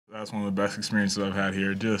That's one of the best experiences I've had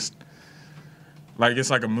here. Just like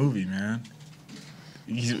it's like a movie, man.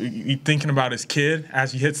 He's thinking about his kid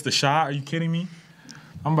as he hits the shot. Are you kidding me?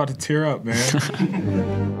 I'm about to tear up, man.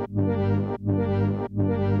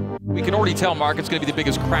 We can already tell, Mark, it's going to be the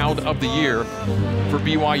biggest crowd of the year for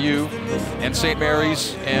BYU and St.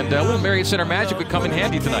 Mary's, and a little Marriott Center magic would come in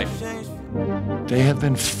handy tonight. They have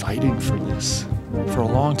been fighting for this for a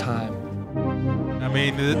long time. I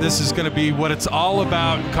mean, this is going to be what it's all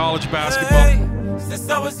about in college basketball. Hey, since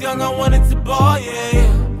I was young, I wanted to ball,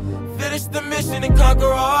 yeah. Finish the mission and conquer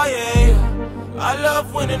all, yeah. I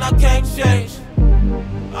love winning, I can't change.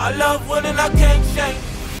 I love winning, I can't change.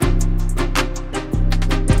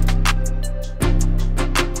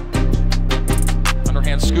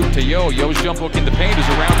 Underhand scoop to Yo. Yo's jump hook in the paint is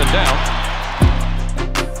around and down.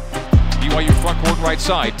 BYU front court right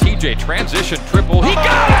side. TJ transition triple. He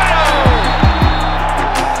got it!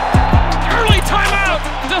 Early timeout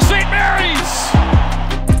to St. Mary's.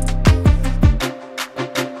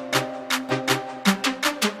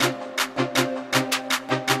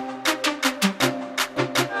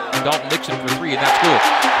 Dalton Nixon for three, and that's good.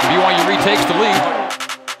 BYU retakes the lead.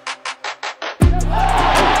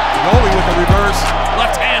 Rolly with the reverse,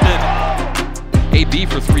 left-handed. AB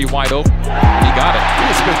for three, wide open. He got it.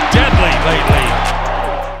 He's been deadly lately.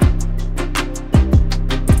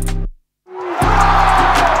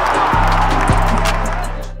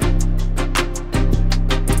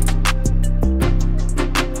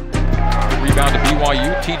 Rebound to BYU.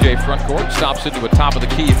 TJ front court, stops into a top of the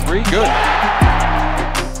key three. Good.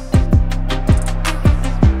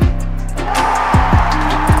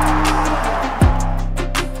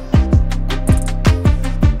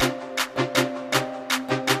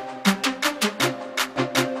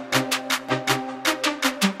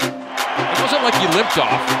 Like he limped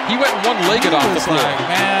off. He went one-legged off the floor. Like,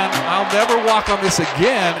 man, I'll never walk on this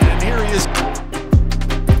again. And here he is.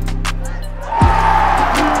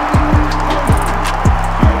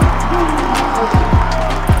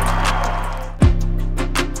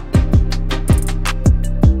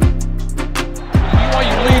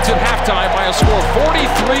 BYU leads at halftime by a score of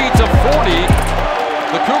 43-40.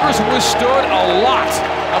 The Cougars withstood a lot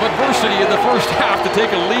of adversity in the first half to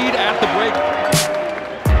take a lead at the break.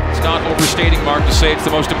 Not overstating, Mark, to say it's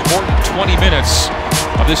the most important 20 minutes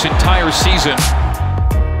of this entire season.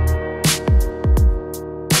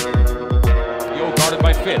 Yo guarded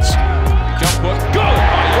by Fitz. Jump hook, good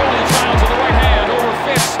by Yoli. Childs on the right hand over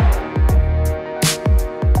Fitz.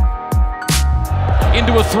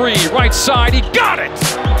 Into a three, right side, he got it!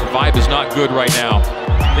 The vibe is not good right now.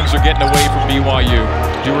 Things are getting away from BYU.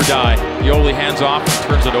 Do or die. Yoli hands off and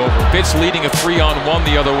turns it over. Fitz leading a 3-on-1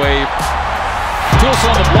 the other way.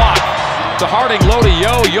 Toolson on the block, to Harding, low to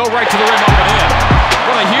Yo. Yo right to the rim, up and in.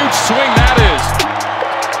 What a huge swing that is.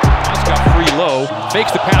 That's got free low,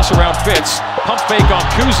 fakes the pass around Fitz. Pump fake on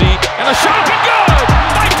Kuzi, and a shot up and good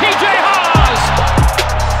by TJ Haas.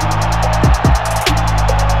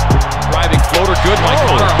 Driving floater, good by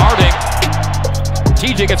Connor Harding.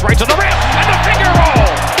 TJ gets right to the rim, and the finger roll.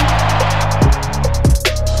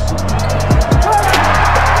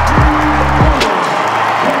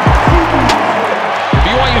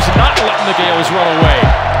 Not letting the Gales run away.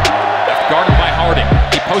 Guarded by Harding.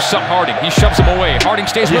 He posts up Harding. He shoves him away. Harding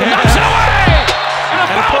stays with him. Knocks it away! And a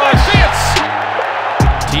foul by Fitz!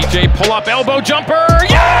 TJ pull-up elbow jumper.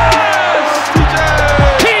 Yes!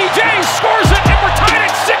 TJ scores it, and we're tied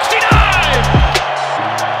at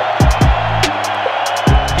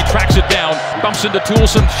 69! He tracks it down. Bumps into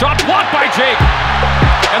Toolson. Shot blocked by Jake.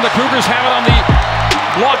 And the Cougars have it on the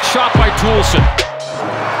blocked shot by Toolson.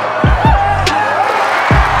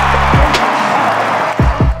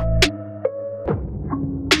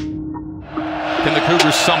 Can the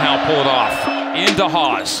Cougars somehow pull it off? Into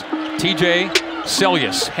Haas. TJ,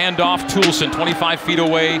 Celius, handoff, Toolson, 25 feet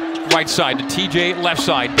away, right side to TJ, left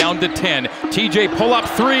side, down to 10. TJ, pull up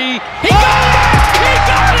three. He got it! He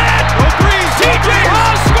got it! TJ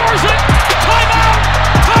Haas scores it! Timeout!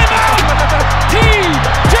 Timeout!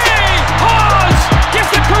 TJ Haas gives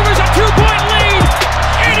the Cougars a 2-point lead!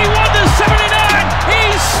 81-79!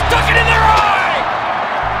 He's stuck it in their eye!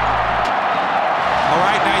 All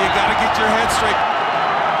right, now you got to get your head straight.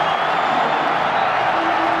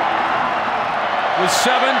 With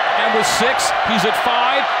 7 and with 6, he's at 5.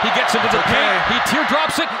 He gets into the paint. He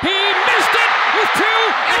teardrops it. He missed it with 2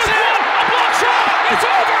 and with 1. A block shot. It's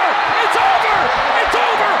over. It's over. It's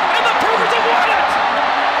over. And the Cougars have won it.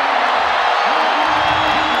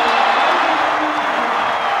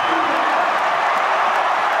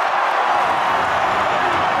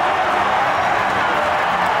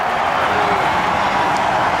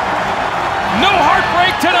 No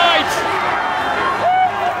heartbreak tonight.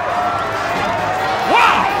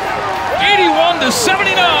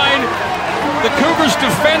 Tigers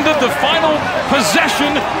defended the final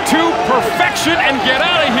possession to perfection and get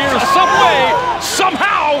out of here some way,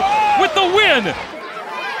 somehow, with the win.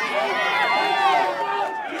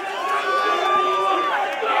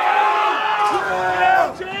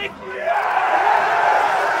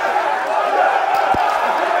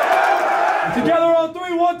 Together on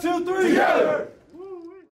 3, 1, 2, 3. Together.